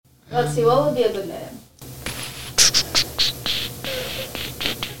Let's see, what would be a good name?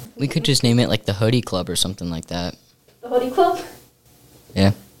 We could just name it like the Hoodie Club or something like that. The Hoodie Club?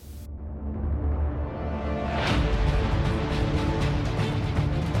 Yeah.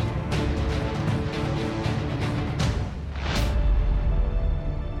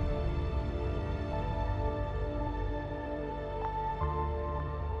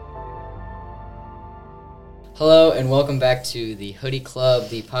 Hello and welcome back to the Hoodie Club,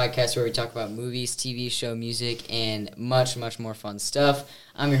 the podcast where we talk about movies, TV show, music, and much, much more fun stuff.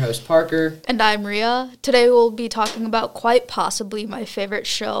 I'm your host, Parker. And I'm Rhea. Today we'll be talking about quite possibly my favorite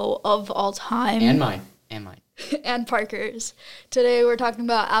show of all time. And mine. And Parker's. Today we're talking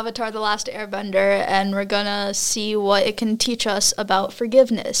about Avatar The Last Airbender, and we're gonna see what it can teach us about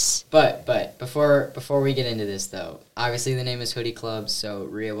forgiveness. But before we get into this, though, obviously the name is Hoodie Club, so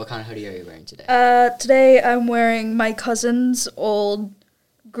Rhea, what kind of hoodie are you wearing today? Today I'm wearing my cousin's old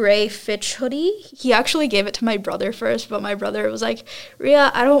gray Fitch hoodie. He actually gave it to my brother first, but my brother was like,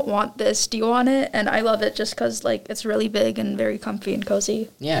 Rhea, I don't want this. Do you want it? And I love it just because, like, it's really big and very comfy and cozy.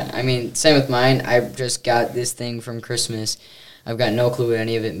 Yeah, I mean, same with mine. I just got this thing from Christmas. I've got no clue what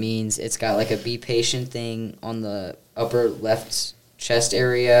any of it means. It's got, like, a be patient thing on the upper left chest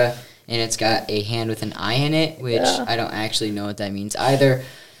area, and it's got a hand with an eye in it, which I don't actually know what that means either.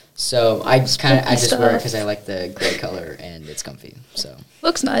 So I just wear it because I like the gray color and it's comfy. So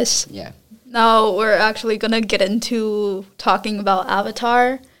looks nice. Yeah. Now we're actually gonna get into talking about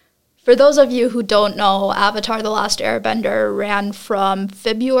Avatar. For those of you who don't know, Avatar: The Last Airbender ran from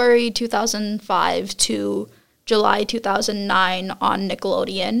February 2005 to July 2009 on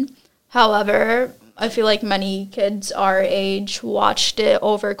Nickelodeon. However, I feel like many kids our age watched it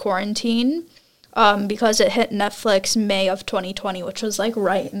over quarantine. Because it hit Netflix May of 2020, which was, like,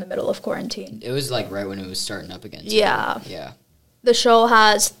 right in the middle of quarantine. It was, like, right when it was starting up again, too. Yeah. Yeah. The show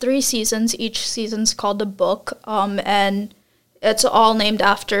has 3 seasons. Each season's called a book, and it's all named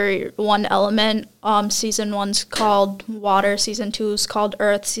after one element. Season 1's called water, Season 2's called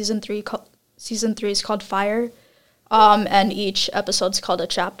earth, Season 3 is called fire, and each episode's called a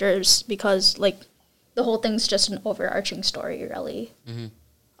chapters because, like, the whole thing's just an overarching story, really. Mm-hmm.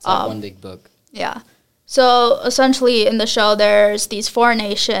 It's like one big book. Yeah. So, essentially, in the show, there's these 4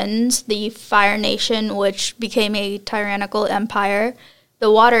 nations. The Fire Nation, which became a tyrannical empire. The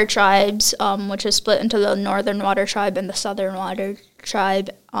Water Tribes, which is split into the Northern Water Tribe and the Southern Water Tribe.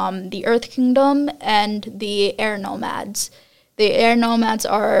 The Earth Kingdom, and the Air Nomads. The Air Nomads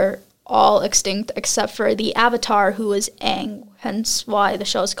are all extinct except for the Avatar, who is Aang. Hence why the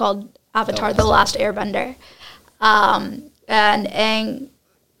show is called Avatar The Last Airbender. And Aang...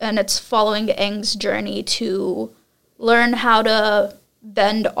 And it's following Aang's journey to learn how to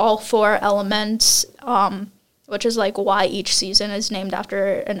bend all 4 elements, which is, like, why each season is named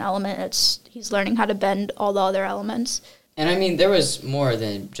after an element. He's learning how to bend all the other elements. And, I mean, there was more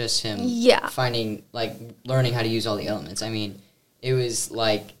than just him finding, like, learning how to use all the elements. I mean, it was,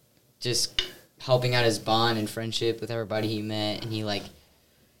 like, just helping out his bond and friendship with everybody he met. And he, like...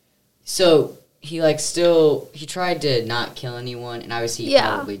 So... He tried to not kill anyone, and obviously he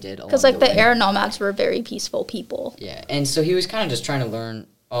probably did along because, like, the the way. Air Nomads were very peaceful people. Yeah, and so he was kind of just trying to learn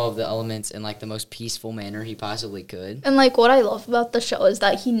all of the elements in, like, the most peaceful manner he possibly could. And, like, what I love about the show is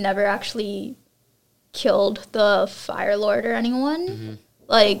that he never actually killed the Fire Lord or anyone. Mm-hmm.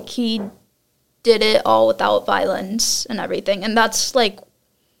 Like, he did it all without violence and everything, and that's, like,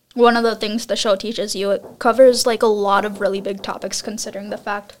 one of the things the show teaches you. It covers, like, a lot of really big topics, considering the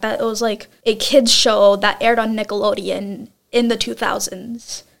fact that it was, like, a kids show that aired on Nickelodeon in the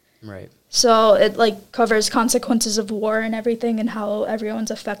 2000s. Right. So it, like, covers consequences of war and everything and how everyone's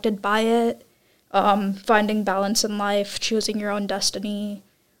affected by it, finding balance in life, choosing your own destiny,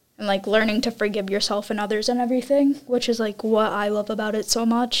 and, like, learning to forgive yourself and others and everything, which is, like, what I love about it so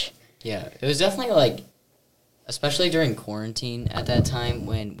much. Yeah, it was definitely, like... Especially during quarantine at that time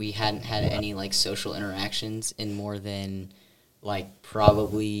when we hadn't had any, like, social interactions in more than, like,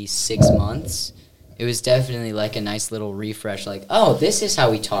 probably 6 months. It was definitely, like, a nice little refresh, like, oh, this is how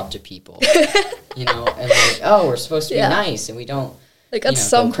we talk to people. You know, and, like, oh, we're supposed to be nice and we don't, like, at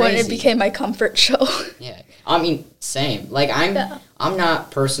some point it became my comfort show. Yeah. I mean, same. Like, I'm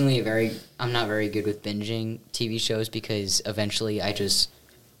not very good with binging TV shows because eventually I just...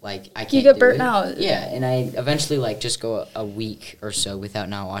 Like, I can't You get burnt out. Yeah, and I eventually, like, just go a week or so without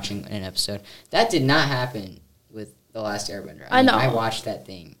not watching an episode. That did not happen with The Last Airbender. I know. I watched that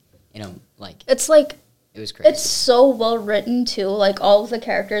thing, you know, like... It's, like... It was crazy. It's so well written, too. Like, all of the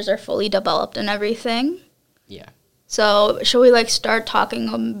characters are fully developed and everything. Yeah. So, should we, like, start talking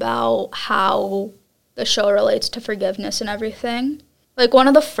about how the show relates to forgiveness and everything? like, one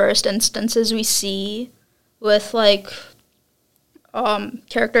of the first instances we see with, like,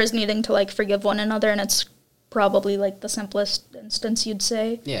 characters needing to, like, forgive one another, and it's probably, like, the simplest instance you'd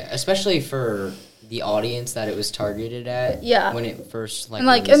say. Yeah, especially for the audience that it was targeted at. Yeah. When it first, like, and,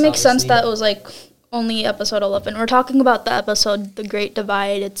 like, it released, makes sense obviously. that it was, like, only episode 11. We're talking about the episode The Great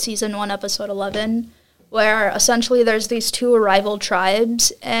Divide. It's season 1, episode 11, where essentially there's these two rival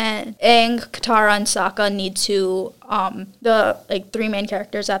tribes, and Aang, Katara, and Sokka need to, the, like, 3 main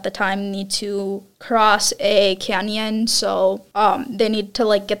characters at the time need to cross a canyon, so they need to,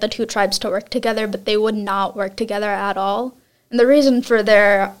 like, get the 2 tribes to work together, but they would not work together at all. And the reason for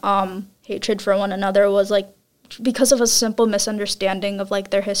their hatred for one another was, like, because of a simple misunderstanding of, like,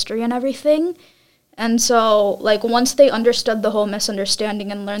 their history and everything. And so, like, once they understood the whole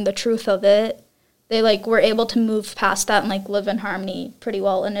misunderstanding and learned the truth of it, they, like, were able to move past that and, like, live in harmony pretty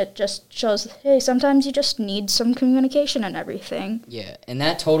well. And it just shows, hey, sometimes you just need some communication and everything. Yeah, and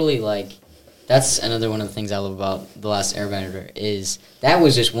that totally, like, that's another one of the things I love about The Last Airbender is that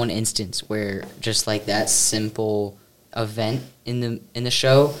was just one instance where just, like, that simple event in the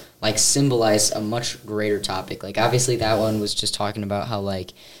show, like, symbolized a much greater topic. Like, obviously that one was just talking about how,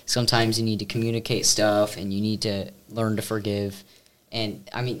 like, sometimes you need to communicate stuff and you need to learn to forgive. And,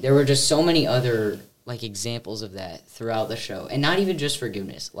 I mean, there were just so many other, like, examples of that throughout the show. And not even just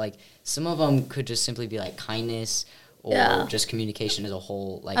forgiveness. Like, some of them could just simply be, like, kindness or just communication as a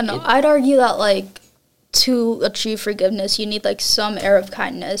whole. Like, I know. I'd argue that, like, to achieve forgiveness, you need, like, some air of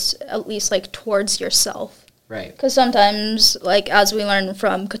kindness, at least, like, towards yourself. Right. Because sometimes, like, as we learned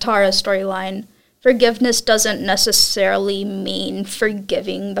from Katara's storyline, forgiveness doesn't necessarily mean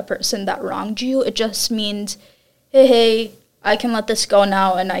forgiving the person that wronged you. It just means, hey, I can let this go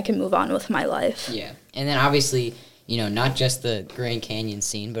now and I can move on with my life. Yeah. And then obviously, you know, not just the Grand Canyon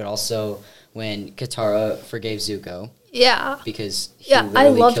scene, but also when Katara forgave Zuko. Yeah. Because he I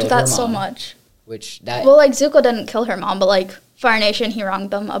loved killed that her so mom, much. Which that... Well, like, Zuko didn't kill her mom, but, like, Fire Nation, he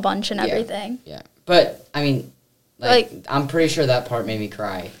wronged them a bunch and everything. Yeah. But, I mean, like, I'm pretty sure that part made me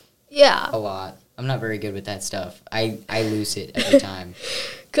cry. Yeah. A lot. I'm not very good with that stuff. I lose it every time.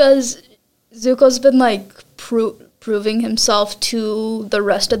 Because Zuko's been, like, proving himself to the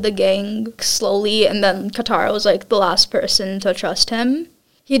rest of the gang slowly, and then Katara was, like, the last person to trust him.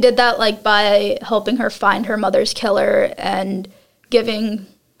 He did that, like, by helping her find her mother's killer and giving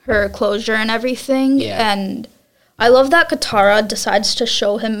her closure and everything. Yeah. And I love that Katara decides to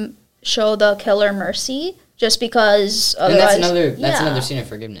show the killer mercy, just because otherwise... And that's another scene of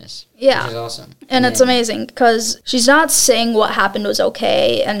forgiveness. Yeah. Which is awesome. And it's amazing, because she's not saying what happened was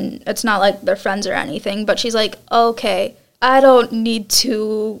okay, and it's not like they're friends or anything, but she's like, okay, I don't need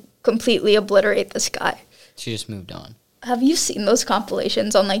to completely obliterate this guy. She just moved on. Have you seen those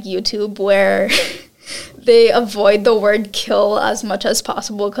compilations on, like, YouTube where they avoid the word kill as much as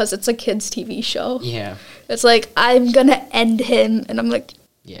possible because it's a kid's TV show? Yeah. It's like, I'm gonna end him, and I'm like,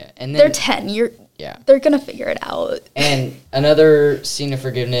 yeah, and then, they're 10, they're gonna figure it out. And another scene of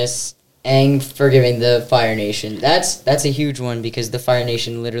forgiveness, Aang forgiving the Fire Nation. That's a huge one because the Fire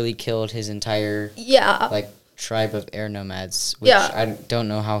Nation literally killed his entire like tribe of air nomads. Which I don't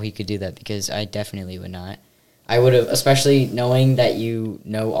know how he could do that because I definitely would not. I would have, especially knowing that you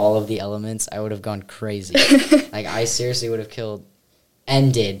know all of the elements, I would have gone crazy. Like, I seriously would have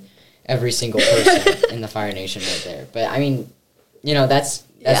ended every single person in the Fire Nation right there. But, I mean, you know, that's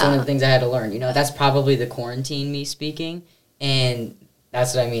one of the things I had to learn. You know, that's probably the quarantine me speaking, and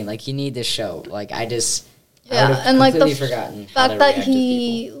that's what I mean. Like, you need this show. Like, I would have completely forgotten how to fact that react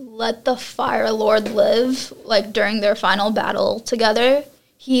he with people. let the Fire Lord live, like, during their final battle together.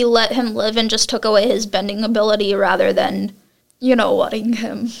 He let him live and just took away his bending ability rather than, whatting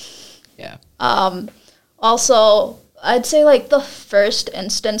him. Yeah. Also, I'd say, like, the first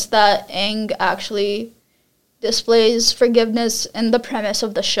instance that Aang actually displays forgiveness in the premise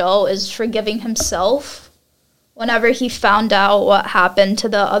of the show is forgiving himself. Whenever he found out what happened to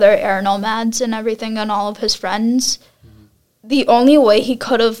the other air nomads and everything and all of his friends, the only way he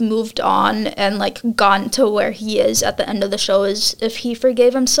could have moved on and, like, gotten to where he is at the end of the show is if he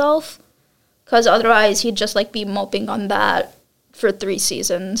forgave himself. Because otherwise he'd just, like, be moping on that for 3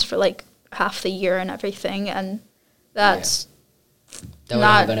 seasons, for, like, half the year and everything. And that's that would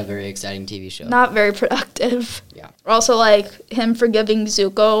have been a very exciting TV show. Not very productive. Yeah. Also, like, him forgiving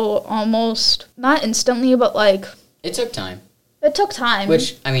Zuko almost, not instantly, but, like... It took time. It took time.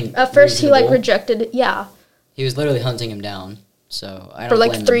 Which, I mean, at first he, like, rejected it. Yeah. He was literally hunting him down, so I don't for,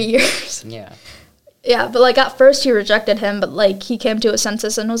 like, blame 3 him. years. Yeah. Yeah, but, like, at first he rejected him, but, like, he came to a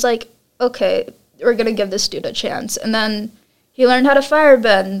senses and was like, okay, we're gonna give this dude a chance. And then he learned how to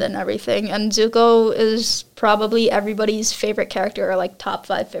firebend and everything. And Zuko is probably everybody's favorite character, or like top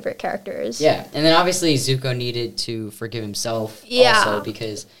 5 favorite characters. Yeah, and then obviously Zuko needed to forgive himself also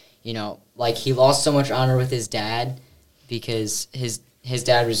because, you know, like he lost so much honor with his dad because his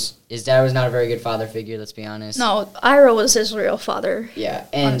dad was not a very good father figure, let's be honest. No, Iroh was his real father. Yeah,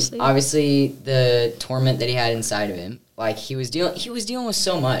 and honestly. Obviously the torment that he had inside of him, like he was dealing with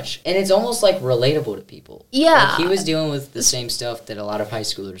so much, and it's almost like relatable to people. Yeah, like, he was dealing with the same stuff that a lot of high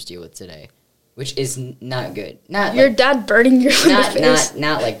schoolers deal with today, which is not good. Not your like, dad burning your face.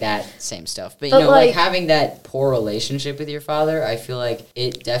 Not like that same stuff, but you know, like having that poor relationship with your father. I feel like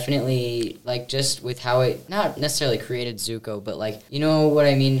it definitely, like, just with how it not necessarily created Zuko, but like, you know what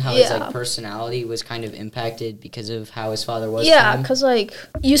I mean? How his like personality was kind of impacted because of how his father was. Yeah, because like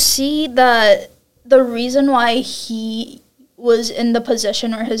you see that the reason why he was in the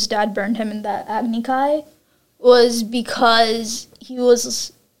position where his dad burned him in that Agni Kai was because he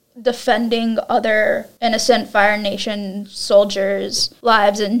was defending other innocent Fire Nation soldiers'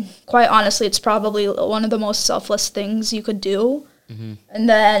 lives, and quite honestly, it's probably one of the most selfless things you could do. Mm-hmm. And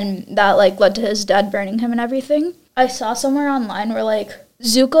then that like led to his dad burning him and everything. I saw somewhere online where like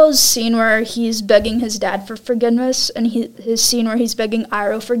Zuko's scene where he's begging his dad for forgiveness and his scene where he's begging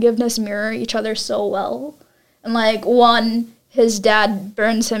Iroh forgiveness mirror each other so well. And like one, his dad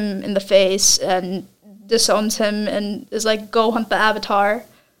burns him in the face and disowns him and is like, go hunt the Avatar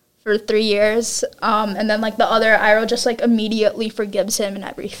for 3 years. And then like the other, Iroh just like immediately forgives him and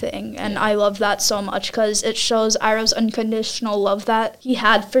everything. And I love that so much because it shows Iroh's unconditional love that he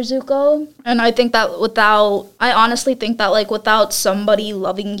had for Zuko. And I think that I honestly think that like without somebody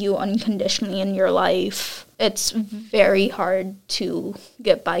loving you unconditionally in your life, it's very hard to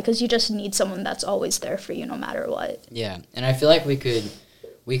get by because you just need someone that's always there for you no matter what. Yeah, and I feel like we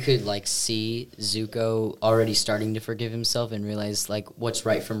could like see Zuko already starting to forgive himself and realize like what's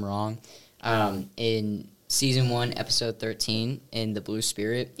right from wrong. In season 1, episode 13, in the Blue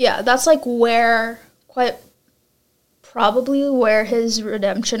Spirit. Yeah, that's like quite probably where his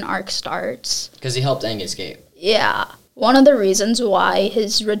redemption arc starts. Because he helped Aang escape. Yeah. One of the reasons why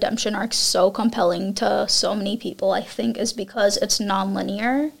his redemption arc's so compelling to so many people, I think, is because it's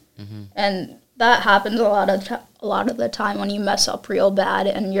non-linear. Mm-hmm. And that happens a lot of the time when you mess up real bad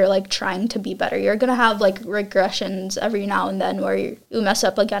and you're like trying to be better. You're gonna have like regressions every now and then where you mess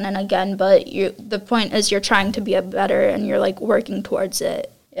up again and again, but the point is you're trying to be a better and you're like working towards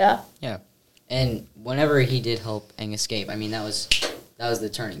it. Yeah. Yeah. And whenever he did help Aang escape, I mean that was the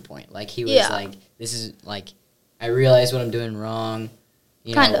turning point. Like he was like, this is like, I realize what I'm doing wrong.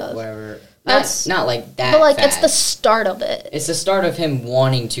 You kind know, of. Whatever. Not like that. But like fast. it's the start of it. It's the start of him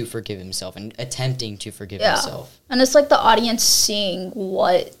wanting to forgive himself and attempting to forgive himself. And it's like the audience seeing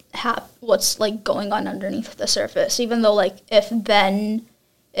what's like going on underneath the surface. Even though like if then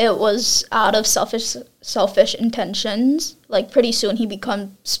it was out of selfish intentions, like pretty soon he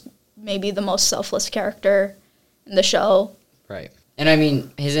becomes maybe the most selfless character in the show. Right. And I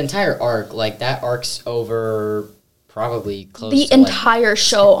mean his entire arc, like that arc's over probably close the to entire like,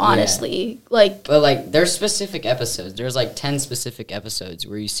 show, honestly. Like, but like there's specific episodes. There's like 10 specific episodes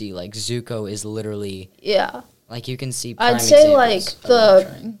where you see like Zuko is literally like you can see prime I'd say like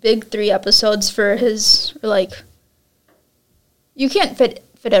the big 3 episodes for his like you can't fit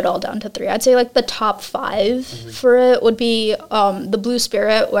it all down to 3. I'd say like the top 5 for it would be the Blue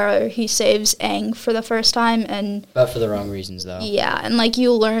Spirit where he saves Aang for the first time but for the wrong reasons though. Yeah, and like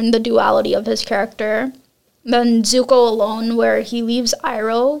you learn the duality of his character. Then Zuko Alone, where he leaves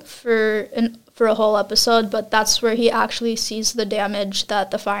Iroh for a whole episode, but that's where he actually sees the damage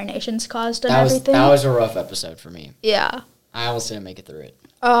that the Fire Nations caused and everything. That was a rough episode for me. Yeah. I almost didn't make it through it.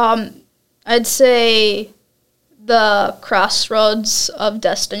 I'd say the Crossroads of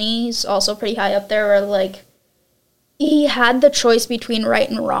Destiny is also pretty high up there, where like he had the choice between right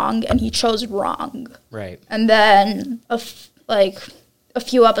and wrong, and he chose wrong. Right. And then a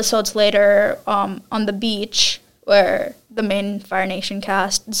few episodes later, on the beach, where the main Fire Nation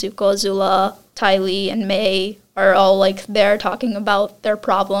cast, Zuko, Azula, Ty Lee, and May, are all, like, there talking about their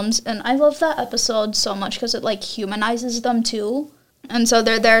problems. And I love that episode so much because it, like, humanizes them, too. And so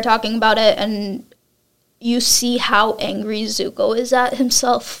they're there talking about it, and you see how angry Zuko is at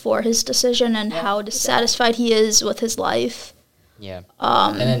himself for his decision and how dissatisfied he is with his life. Yeah.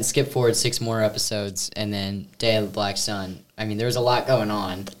 And then skip forward 6 more episodes, and then Day of the Black Sun. I mean, there was a lot going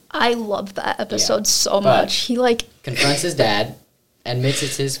on. I love that episode so much. He, like... confronts his dad, admits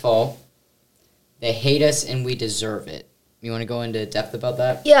it's his fault. They hate us, and we deserve it. You want to go into depth about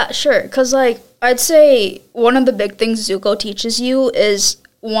that? Yeah, sure. Because, like, I'd say one of the big things Zuko teaches you is,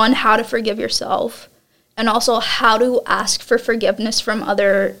 1, how to forgive yourself, and also how to ask for forgiveness from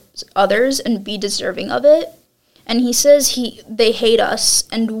others and be deserving of it. And he says they hate us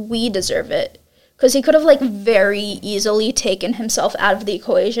and we deserve it. Because he could have, like, very easily taken himself out of the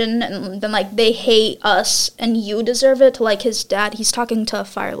equation and then, like, they hate us and you deserve it to, like, his dad. He's talking to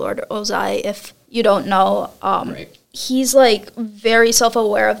Fire Lord Ozai, if you don't know. Right. He's, like, very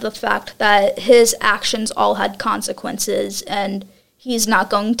self-aware of the fact that his actions all had consequences and he's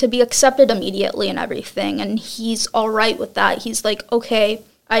not going to be accepted immediately and everything. And he's all right with that. He's like, okay,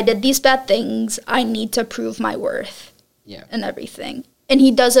 I did these bad things. I need to prove my worth. Yeah. And everything. And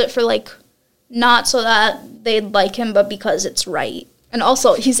he does it for, like, not so that they'd like him, but because it's right. And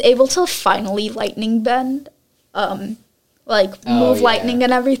also, he's able to finally lightning bend, move lightning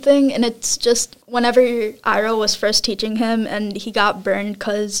and everything. And it's just, whenever Iroh was first teaching him and he got burned,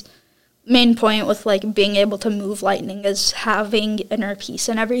 because main point with, like, being able to move lightning is having inner peace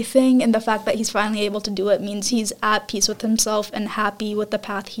and everything. And the fact that he's finally able to do it means he's at peace with himself and happy with the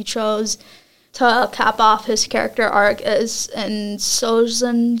path he chose. To cap off his character arc is in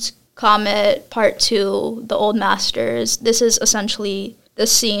Sozin's Comet Part 2, The Old Masters. This is essentially the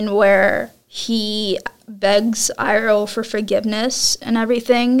scene where he begs Iroh for forgiveness and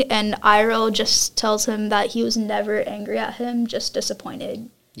everything, and Iroh just tells him that he was never angry at him, just disappointed.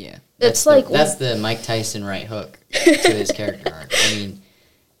 Yeah. That's the Mike Tyson right hook to his character arc. I mean,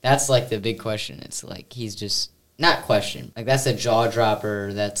 that's, like, the big question. It's like he's just... Not question. Like, that's a jaw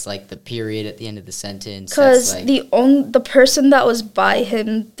dropper. That's, like, the period at the end of the sentence. Because like, the person that was by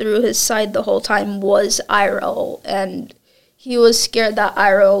him through his side the whole time was Iroh, and he was scared that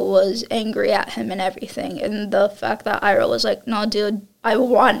Iroh was angry at him and everything. And the fact that Iroh was like, no, dude, I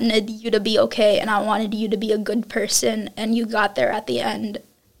wanted you to be okay, and I wanted you to be a good person, and you got there at the end.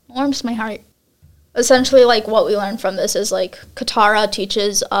 Warms my heart. Essentially, like, what we learned from this is, like, Katara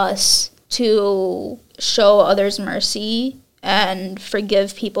teaches us to show others mercy and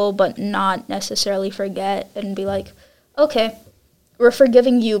forgive people, but not necessarily forget and be like, okay, we're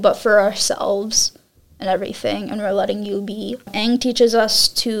forgiving you, but for ourselves and everything, and we're letting you be. Aang teaches us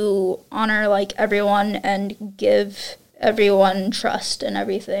to honor, like, everyone and give everyone trust and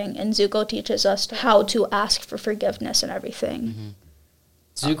everything, and Zuko teaches us how to ask for forgiveness and everything.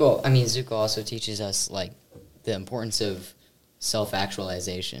 Zuko also teaches us, like, the importance of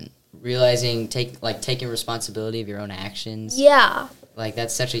self-actualization. Realizing, taking responsibility of your own actions. Yeah. Like,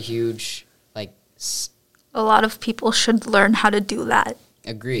 that's such a huge, like... A lot of people should learn how to do that.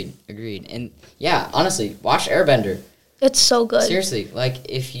 Agreed. And, yeah, honestly, watch Airbender. It's so good. Seriously, like,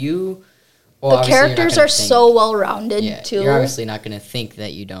 if you... Well, the characters are so well-rounded, too. You're obviously not going to think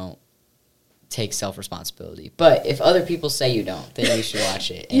that you don't take self-responsibility. But if other people say you don't, then you should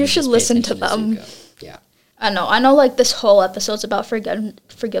watch it. You should listen to them. Yeah. I know, like, this whole episode's about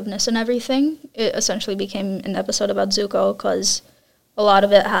forgiveness and everything. It essentially became an episode about Zuko because a lot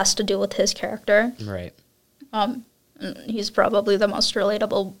of it has to do with his character. Right. He's probably the most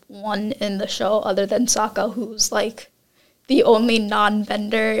relatable one in the show, other than Sokka, who's, like, the only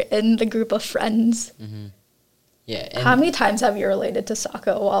non-bender in the group of friends. Mm-hmm. Yeah. How many times have you related to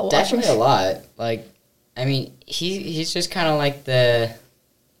Sokka while watching? Definitely a lot. Like, I mean, he's just kind of like the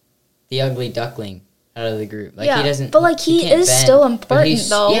ugly duckling out of the group. Like, yeah, he doesn't... But, like, he is bend, still important,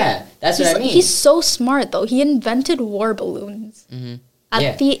 though. Yeah, that's what I mean. He's so smart, though. He invented war balloons. Mm-hmm.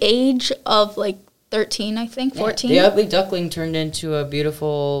 At the age of, like, 13, I think, 14. Yeah, the ugly duckling turned into a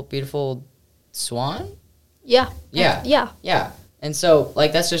beautiful, beautiful swan? Yeah. Yeah. And so,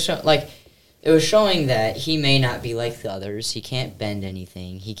 like, that's just... like, it was showing that he may not be like the others. He can't bend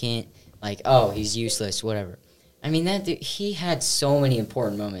anything. He can't, like, oh, he's useless, whatever. I mean, that dude, he had so many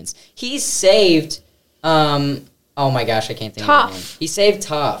important moments. He saved... oh my gosh, I can't think of his name. He saved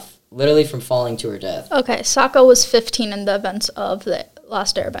Toph, literally from falling to her death. Okay, Sokka was 15 in the events of The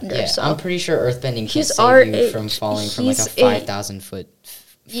Last Airbender. Yeah, so I'm pretty sure earthbending can't save you from falling from, like, a 5,000-foot fall.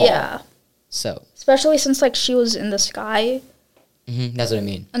 Yeah. So. Especially since, like, she was in the sky. Mm-hmm, that's what I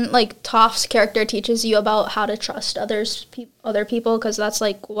mean. And, like, Toph's character teaches you about how to trust other people, because that's,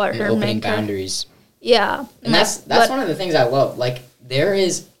 like, what her main boundaries. Yeah. And that's one of the things I love. Like, there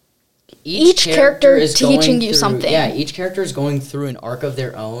is... Each character is teaching you something. Yeah, each character is going through an arc of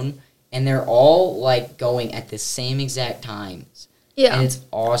their own, and they're all, like, going at the same exact times. Yeah. And it's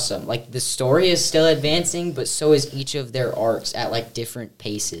awesome. Like, the story is still advancing, but so is each of their arcs at, like, different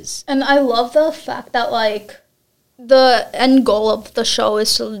paces. And I love the fact that, like, the end goal of the show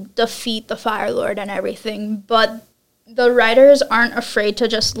is to defeat the Fire Lord and everything, but the writers aren't afraid to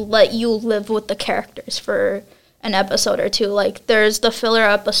just let you live with the characters for an episode or two. Like, there's the filler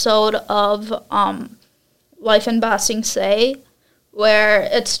episode of Life in Ba Sing Se, where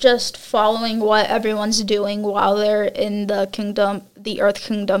it's just following what everyone's doing while they're in the Earth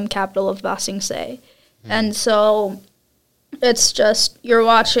Kingdom capital of Ba Sing Se. And so it's just you're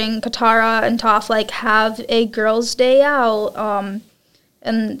watching Katara and Toph like have a girls' day out,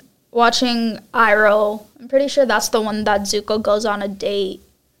 and watching Iroh. I'm pretty sure that's the one that Zuko goes on a date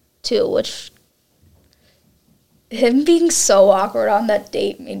to, which him being so awkward on that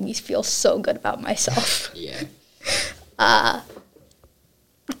date made me feel so good about myself. Yeah.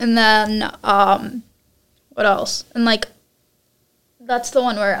 And then, what else? And, like, that's the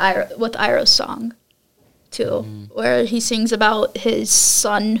one with Iroh's song, too, where he sings about his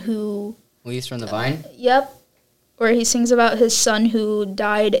son who... Leaves from the Vine? Yep. Where he sings about his son who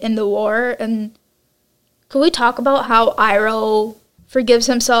died in the war. And could we talk about how Iroh forgives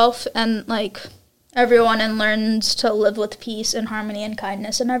himself and, like, everyone and learns to live with peace and harmony and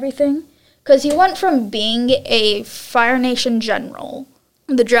kindness and everything? Because he went from being a Fire Nation general,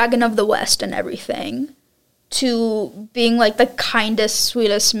 the Dragon of the West and everything, to being, like, the kindest,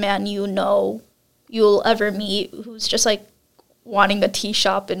 sweetest man you'll ever meet, who's just, like, wanting a tea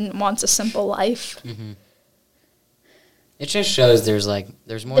shop and wants a simple life. Mm-hmm. It just shows there's more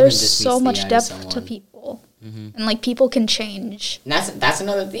there's than just so meets the much eye depth to someone. people. Mm-hmm. And, like, people can change. And that's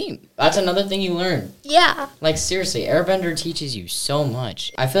another theme. That's another thing you learn. Yeah. Like, seriously, Airbender teaches you so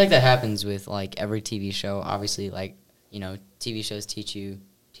much. I feel like that happens with, like, every TV show. Obviously, like, you know, TV shows teach you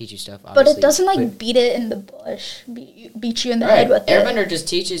stuff, obviously. But it doesn't, like, beat it in the bush, beat you in the head with Airbender it. just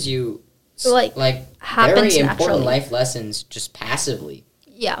teaches you, Like, very happens important naturally. life lessons just passively.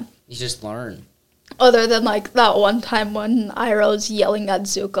 Yeah. You just learn. Other than, like, that one time when Iroh's yelling at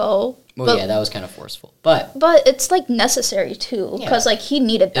Zuko. Well, yeah, that was kind of forceful. But it's, like, necessary, too. Because, like, he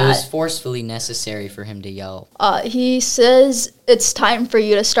needed that. It was forcefully necessary for him to yell. He says it's time for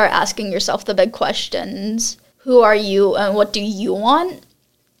you to start asking yourself the big questions. Who are you and what do you want?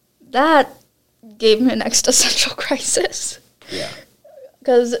 That gave me an existential crisis. Yeah.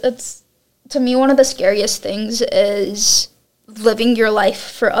 Because it's, to me, one of the scariest things is living your life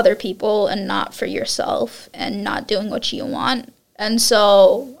for other people and not for yourself and not doing what you want. And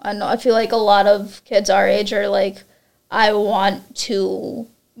so, I feel like a lot of kids our age are like, I want to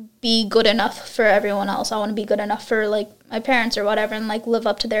be good enough for everyone else. I want to be good enough for, like, my parents or whatever and, like, live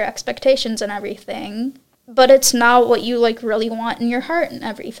up to their expectations and everything. But it's not what you, like, really want in your heart and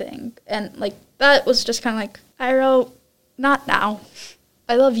everything. And, like, that was just kind of like, Iroh, not now.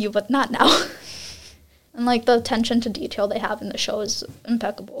 I love you, but not now. And, like, the attention to detail they have in the show is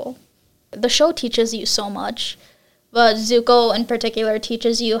impeccable. The show teaches you so much, but Zuko in particular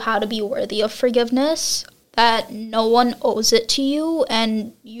teaches you how to be worthy of forgiveness, that no one owes it to you,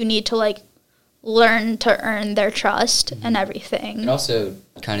 and you need to, like, learn to earn their trust and everything. It also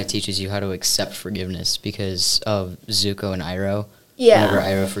kind of teaches you how to accept forgiveness because of Zuko and Iroh. Yeah. Whenever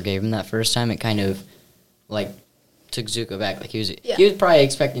Iroh forgave him that first time, it kind of, like, took Zuko back. Like, he was probably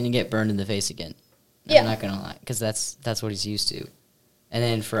expecting to get burned in the face again. I'm not going to lie, because that's what he's used to. And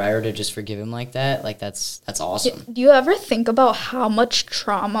then for Iroh to just forgive him like that, like, that's awesome. Do you ever think about how much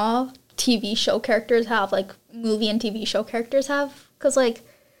trauma TV show characters have, like, movie and TV show characters have? Because, like,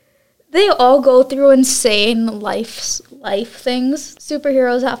 they all go through insane life things.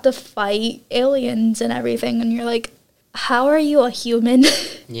 Superheroes have to fight aliens and everything, and you're like, how are you a human?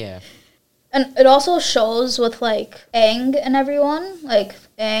 Yeah. And it also shows with, like, Aang and everyone. Like,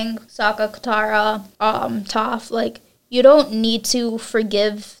 Aang, Sokka, Katara, Toph. Like, you don't need to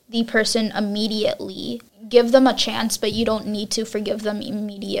forgive the person immediately. Give them a chance, but you don't need to forgive them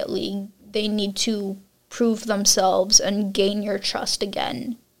immediately. They need to prove themselves and gain your trust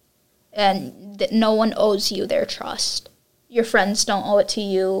again. And that no one owes you their trust. Your friends don't owe it to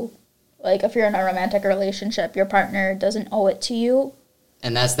you. Like, if you're in a romantic relationship, your partner doesn't owe it to you.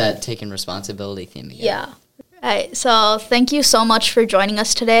 And that's that taking responsibility theme again. Yeah. All right, so thank you so much for joining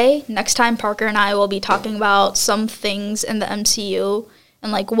us today. Next time, Parker and I will be talking about some things in the MCU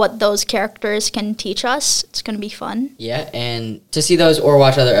and, like, what those characters can teach us. It's going to be fun. Yeah, and to see those or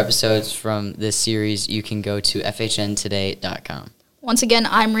watch other episodes from this series, you can go to fhntoday.com. Once again,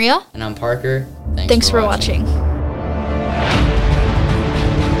 I'm Rhea. And I'm Parker. Thanks for watching.